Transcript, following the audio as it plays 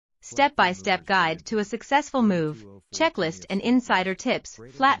Step-by-step guide to a successful move, checklist and insider tips,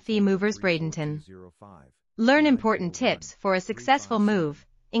 Flat Fee Movers Bradenton. Learn important tips for a successful move,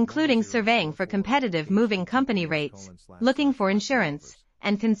 including surveying for competitive moving company rates, looking for insurance,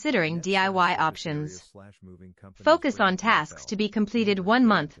 and considering DIY options. Focus on tasks to be completed 1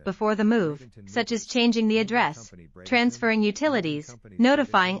 month before the move, such as changing the address, transferring utilities,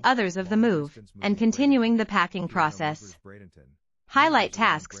 notifying others of the move, and continuing the packing process. Highlight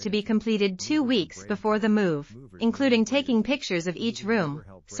tasks to be completed 2 weeks before the move, including taking pictures of each room,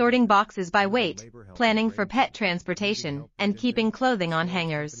 sorting boxes by weight, planning for pet transportation, and keeping clothing on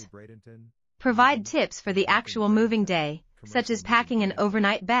hangers. Provide tips for the actual moving day, such as packing an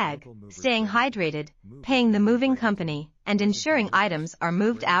overnight bag, staying hydrated, paying the moving company, and ensuring items are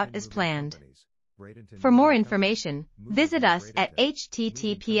moved out as planned. For more information, visit us at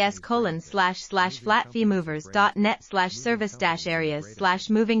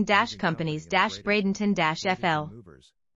https://flatfeemovers.net/service-areas/moving-companies-bradenton-fl.